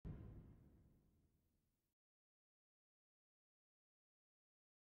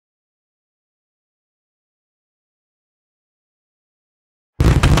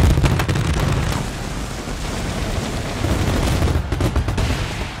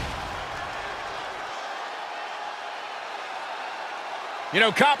You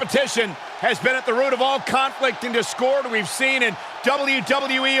know, competition has been at the root of all conflict and discord we've seen in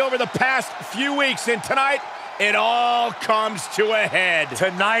WWE over the past few weeks, and tonight, it all comes to a head.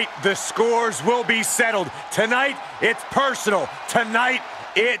 Tonight, the scores will be settled. Tonight, it's personal. Tonight,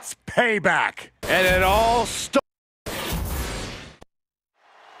 it's payback. And it all starts.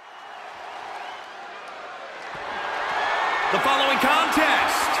 The following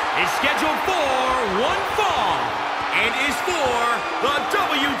contest is scheduled for one fall and is for the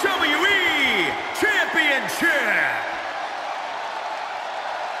WWE Championship.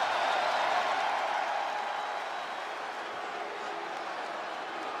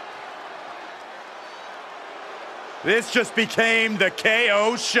 This just became the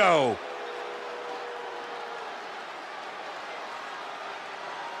KO show.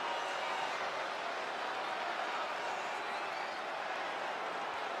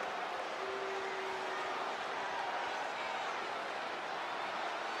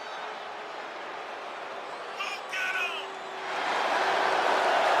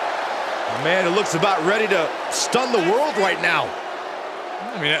 Man, it looks about ready to stun the world right now.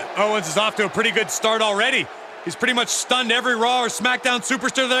 I mean, Owens is off to a pretty good start already. He's pretty much stunned every Raw or SmackDown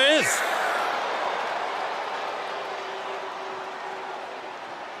superstar there is.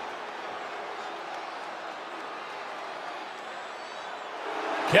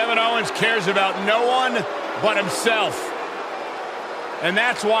 Kevin Owens cares about no one but himself. And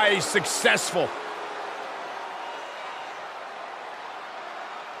that's why he's successful.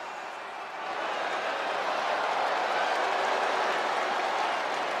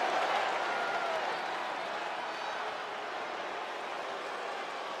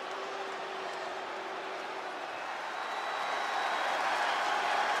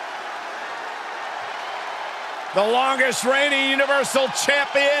 The longest reigning Universal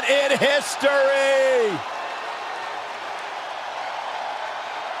Champion in history.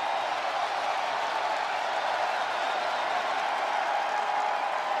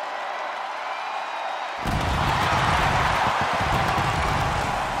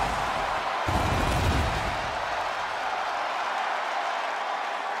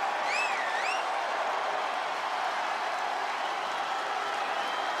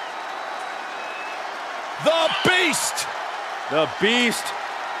 The Beast,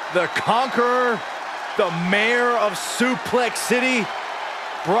 the Conqueror, the Mayor of Suplex City.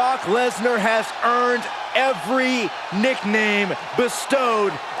 Brock Lesnar has earned every nickname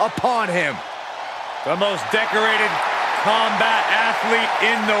bestowed upon him. The most decorated combat athlete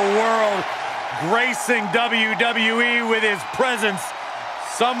in the world, gracing WWE with his presence.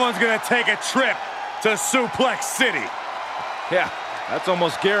 Someone's gonna take a trip to Suplex City. Yeah, that's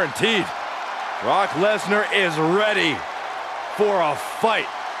almost guaranteed. Brock Lesnar is ready for a fight.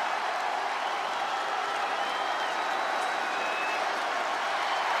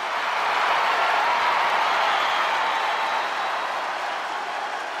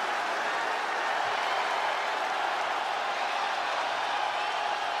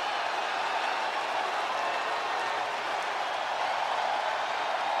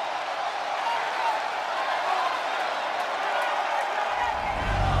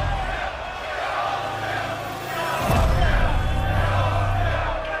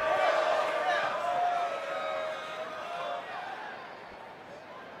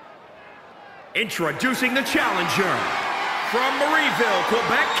 Introducing the challenger from Marieville,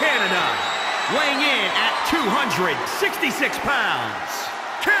 Quebec, Canada, weighing in at 266 pounds,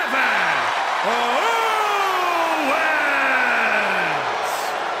 Kevin Owens!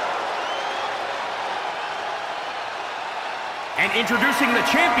 And introducing the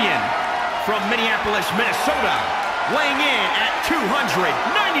champion from Minneapolis, Minnesota, weighing in at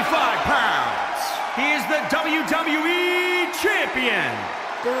 295 pounds, he is the WWE Champion,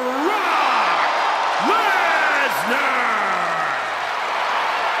 Brock Lesnar!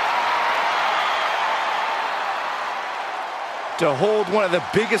 To hold one of the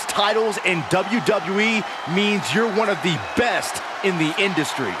biggest titles in WWE means you're one of the best in the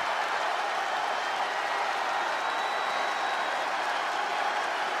industry.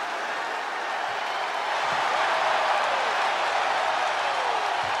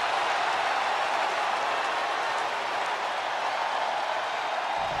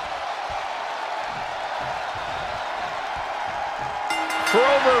 For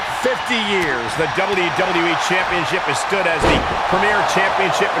over 50 years, the WWE Championship has stood as the premier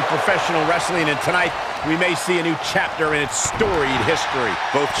championship in professional wrestling, and tonight we may see a new chapter in its storied history.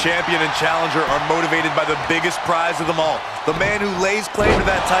 Both champion and challenger are motivated by the biggest prize of them all. The man who lays claim to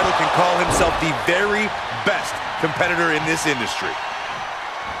that title can call himself the very best competitor in this industry.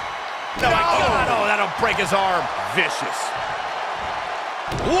 No, that'll break his arm. Vicious.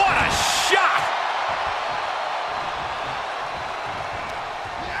 What a shot!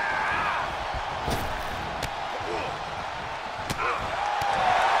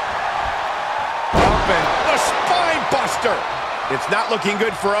 The spine buster! It's not looking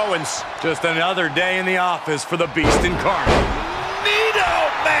good for Owens. Just another day in the office for the Beast incarnate. Nito!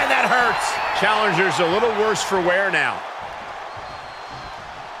 Man, that hurts! Challenger's a little worse for wear now.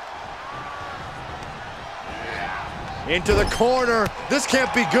 Into the corner. This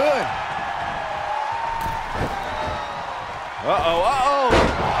can't be good. Uh-oh, uh-oh.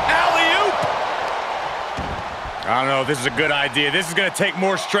 Alley-oop! I don't know if this is a good idea. This is going to take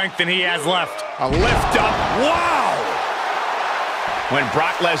more strength than he has left. A lift up. Wow! When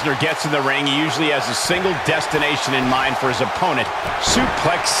Brock Lesnar gets in the ring, he usually has a single destination in mind for his opponent,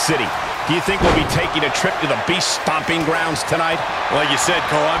 Suplex City. Do you think we'll be taking a trip to the Beast stomping grounds tonight? Like you said,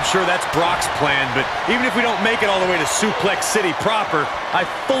 Cole, I'm sure that's Brock's plan, but even if we don't make it all the way to Suplex City proper, I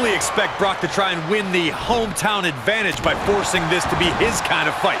fully expect Brock to try and win the hometown advantage by forcing this to be his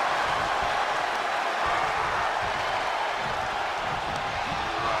kind of fight.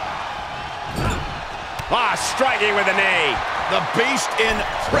 Striking with a knee. The Beast in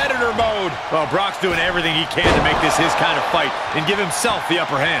Predator mode. Well, Brock's doing everything he can to make this his kind of fight and give himself the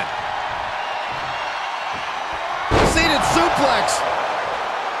upper hand. Seated suplex.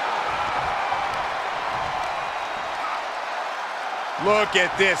 Look at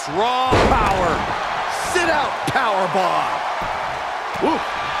this raw power. Sit out power bomb. Ooh,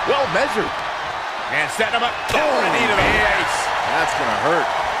 well measured. And setting him up. Oh, a knee to the face. That's gonna hurt.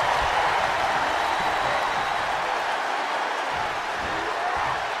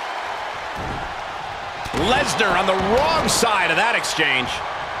 Lesnar on the wrong side of that exchange.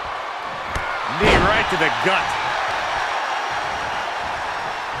 Knee right to the gut.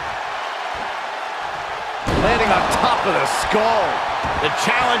 Landing on top of the skull. The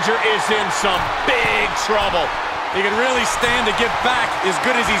challenger is in some big trouble. He can really stand to get back as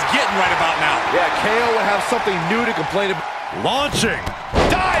good as he's getting right about now. Yeah, KO would have something new to complain about. Launching.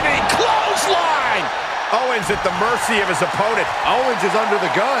 Diving clothesline. Owens at the mercy of his opponent. Owens is under the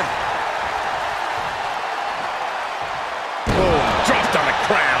gun. Boom, dropped on the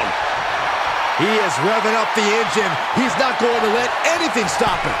crown. He is revving up the engine. He's not going to let anything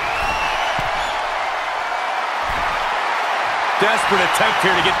stop him. Desperate attempt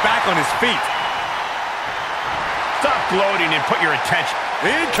here to get back on his feet. Stop gloating and put your attention.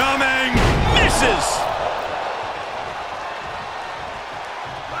 Incoming! Misses!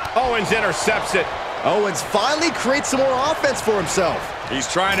 Owens intercepts it. Owens finally creates some more offense for himself. He's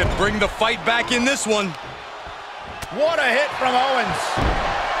trying to bring the fight back in this one. What a hit from Owens.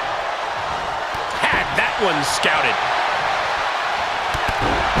 Had that one scouted.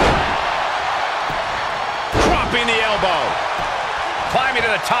 Dropping the elbow. Climbing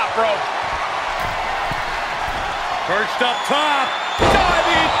to the top rope. Perched up top.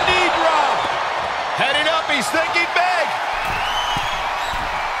 Diving knee drop. Heading up, he's thinking big.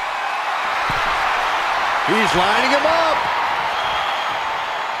 He's lining him up.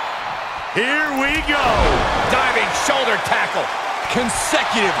 Here we go. Diving shoulder tackle.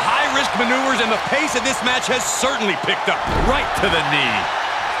 Consecutive high-risk maneuvers, and the pace of this match has certainly picked up. Right to the knee.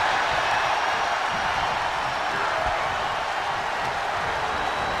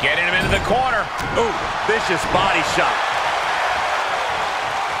 Getting him into the corner. Ooh, vicious body shot.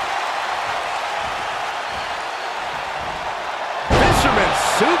 Fisherman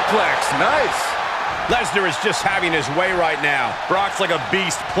suplex, nice. Lesnar is just having his way right now. Brock's like a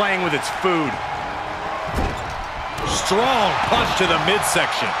beast playing with its food. Strong punch to the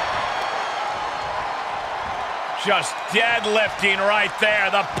midsection. Just deadlifting right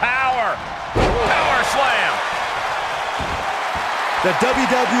there. The power. Power slam. The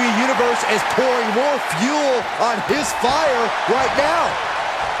WWE Universe is pouring more fuel on his fire right now.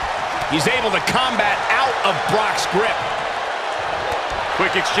 He's able to combat out of Brock's grip.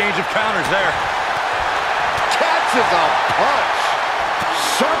 Quick exchange of counters there. Catches a punch.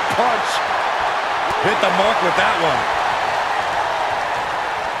 Sharp punch. Hit the mark with that one.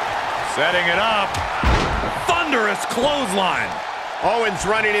 Setting it up. Thunderous clothesline. Owens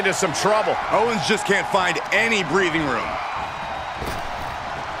running into some trouble. Owens just can't find any breathing room.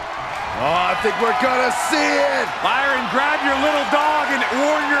 Oh, I think we're gonna see it. Byron, grab your little dog and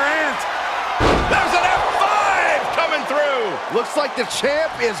warn your aunt. There's an F-5 coming through. Looks like the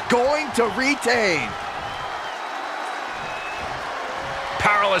champ is going to retain.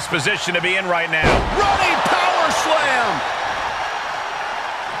 Powerless position to be in right now. Running power slam.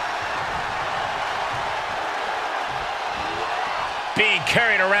 Being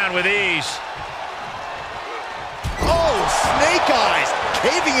carried around with ease. Oh, snake eyes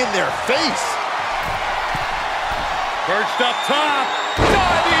caving in their face. Perched up top.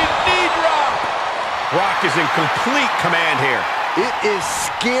 Diving knee drop. Brock is in complete command here. It is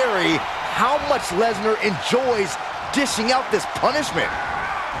scary how much Lesnar enjoys dishing out this punishment.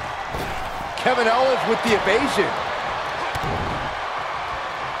 Kevin Owens with the evasion.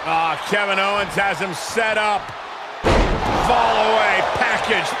 Kevin Owens has him set up. Fall away,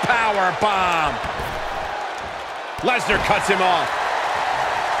 package power bomb. Lesnar cuts him off.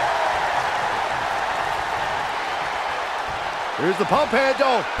 Here's the pump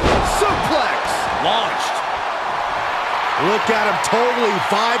handle. Suplex. Launched. Look at him totally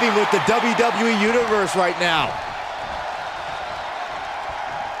vibing with the WWE Universe right now.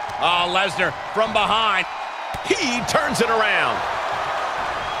 Lesnar from behind. He turns it around.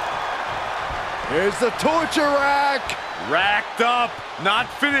 Here's the torture rack. Racked up. Not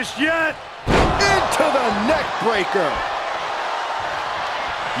finished yet. Into the neck breaker.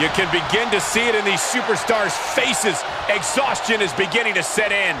 You can begin to see it in these superstars' faces. Exhaustion is beginning to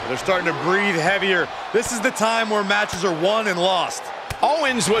set in. They're starting to breathe heavier. This is the time where matches are won and lost.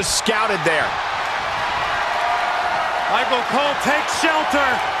 Owens was scouted there. Michael Cole takes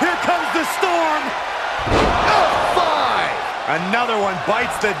shelter. Here comes the storm. F-5. Another one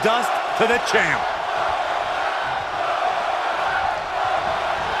bites the dust to the champ.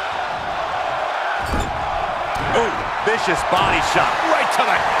 Ooh, vicious body shot right to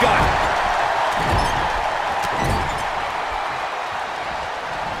the gut.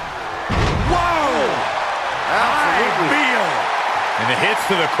 Whoa! Absolutely. High heel. And the hits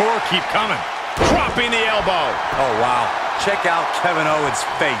to the core keep coming. Dropping the elbow. Oh, wow. Check out Kevin Owens'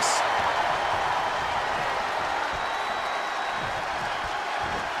 face.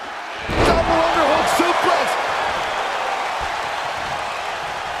 Double underhook suplex.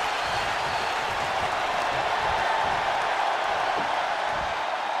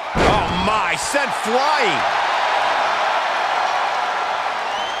 Oh my, sent flying.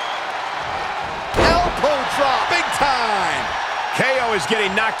 Elbow drop. Big time. KO is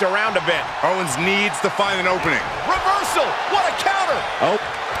getting knocked around a bit. Owens needs to find an opening. Reversal. What a counter. Oh.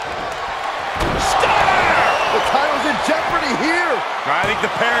 Stunner. The title's in jeopardy here. I think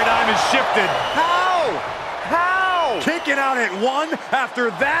the paradigm has shifted. How? How? Kicking out at one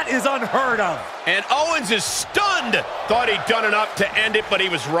after that is unheard of. And Owens is stunned. Thought he'd done enough to end it, but he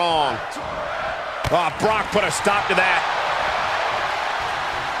was wrong. Brock put a stop to that.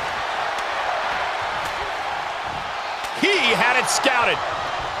 He had it scouted.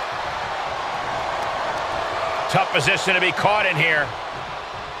 Tough position to be caught in here.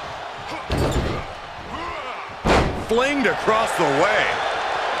 Flinged across the way.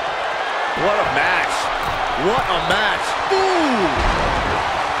 What a match. What a match. Ooh.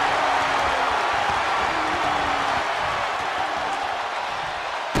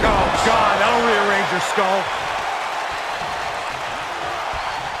 Oh, God, that'll rearrange your skull.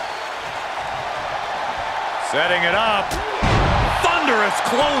 Setting it up. Thunderous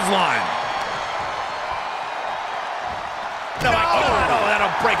clothesline. No,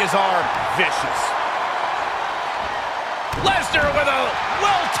 that'll break his arm. Vicious. Lesnar with a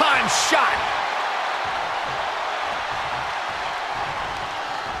well-timed shot.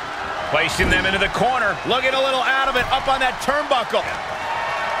 Placing them into the corner. Looking a little out of it, up on that turnbuckle.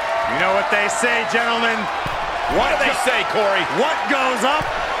 You know what they say, gentlemen. What do they say, Corey? What goes up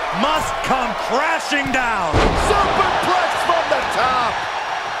must come crashing down. Superplex from the top.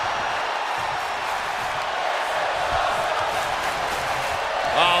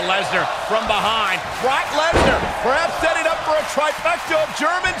 Lesnar from behind. Brock Lesnar perhaps setting up for a trifecta of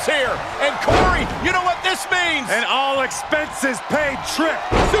Germans here. And Corey, you know what this means? An all expenses paid trip.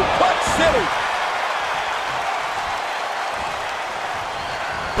 Suplex City.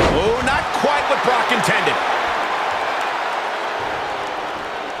 Oh, not quite what Brock intended.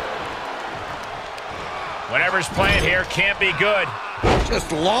 Whatever's playing here can't be good.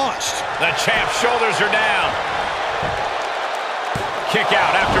 Just launched. The champ's shoulders are down. Kick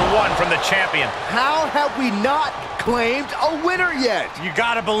out after one from the champion. How have we not claimed a winner yet? You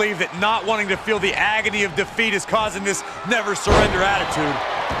gotta believe that not wanting to feel the agony of defeat is causing this never surrender attitude.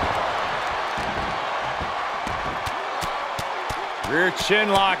 Rear chin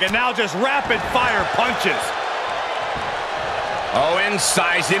lock, and now just rapid fire punches. Owens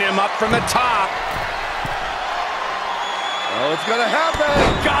sizing him up from the top. Oh, it's gonna happen.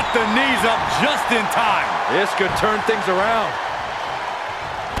 Got the knees up just in time. This could turn things around.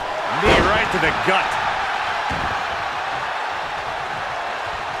 Knee right to the gut.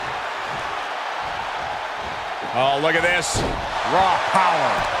 Oh, look at this. Raw power.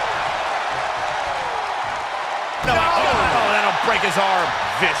 No, break his arm.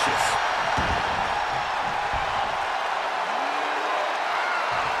 Vicious.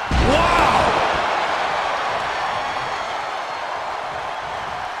 Wow!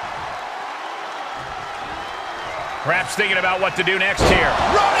 Perhaps thinking about what to do next here.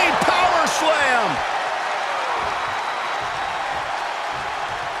 Running power slam!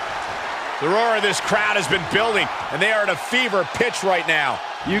 The roar of this crowd has been building, and they are at a fever pitch right now.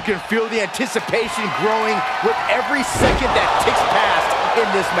 You can feel the anticipation growing with every second that ticks past in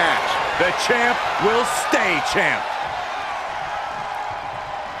this match. The champ will stay champ.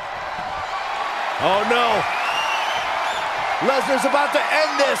 Oh, no. Lesnar's about to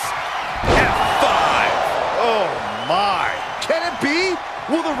end this. F5. Oh, my. Can it be?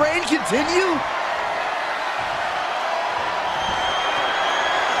 Will the reign continue?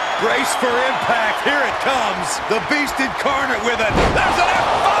 Brace for impact. Here it comes. The Beast incarnate with it. There's an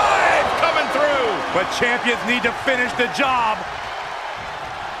F5 coming through. But champions need to finish the job.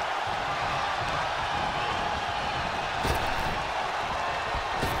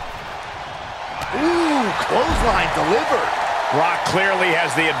 Ooh, clothesline delivered. Brock clearly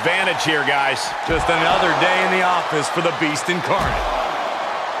has the advantage here, guys. Just another day in the office for the Beast incarnate.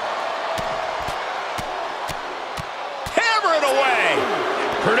 Hammer it away.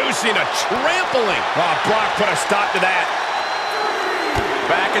 Producing a trampling. Oh, Brock put a stop to that.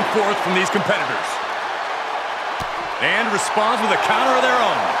 Back and forth from these competitors. And responds with a counter of their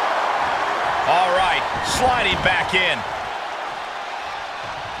own. All right, sliding back in.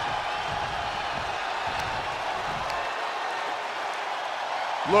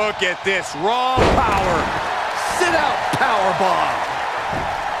 Look at this raw power. Sit out powerbomb.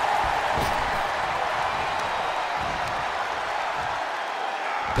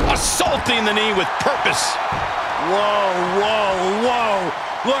 Assaulting the knee with purpose. Whoa, whoa, whoa.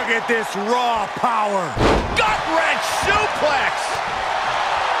 Look at this raw power. Gut-wrench suplex.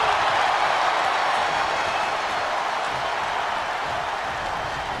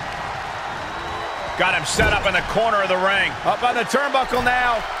 Got him set up in the corner of the ring. Up on the turnbuckle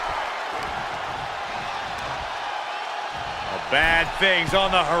now. Bad things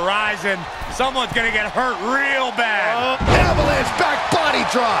on the horizon. Someone's gonna get hurt real bad. Avalanche back body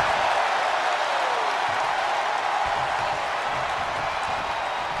drop.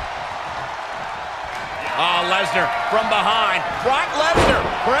 Oh, Lesnar from behind. Brock Lesnar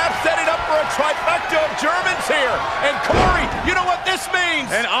perhaps setting up for a trifecta of Germans here. And Corey, you know what this means?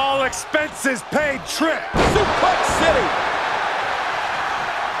 An all expenses paid trip. Suplex City.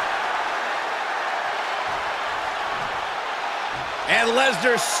 And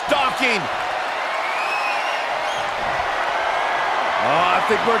Lesnar stalking. Oh, I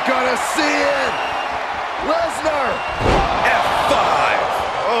think we're gonna see it. Lesnar. F5.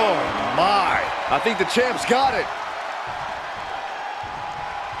 Oh, my. I think the champ's got it.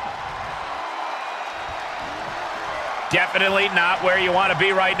 Definitely not where you want to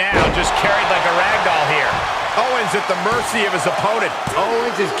be right now. Just carried like a ragdoll here. Owens at the mercy of his opponent.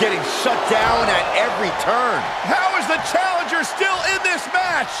 Owens is getting shut down at every turn. How is the challenger still in this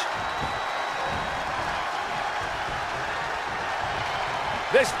match?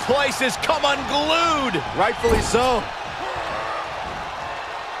 This place has come unglued. Rightfully so.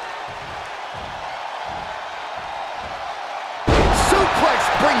 Suplex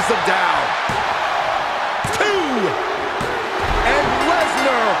brings them down. 2. And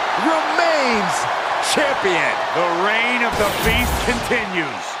Lesnar remains champion. The reign of the Beast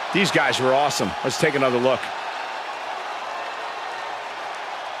continues. These guys were awesome. Let's take another look.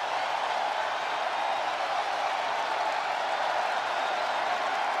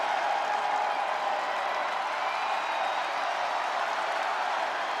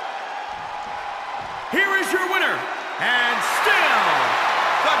 Here is your winner, and still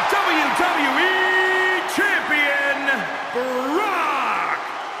the WWE Champion, Brock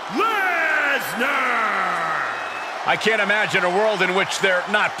Lesnar. I can't imagine a world in which they're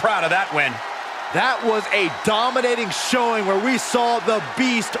not proud of that win. That was a dominating showing where we saw the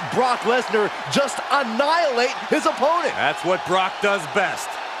Beast, Brock Lesnar, just annihilate his opponent. That's what Brock does best.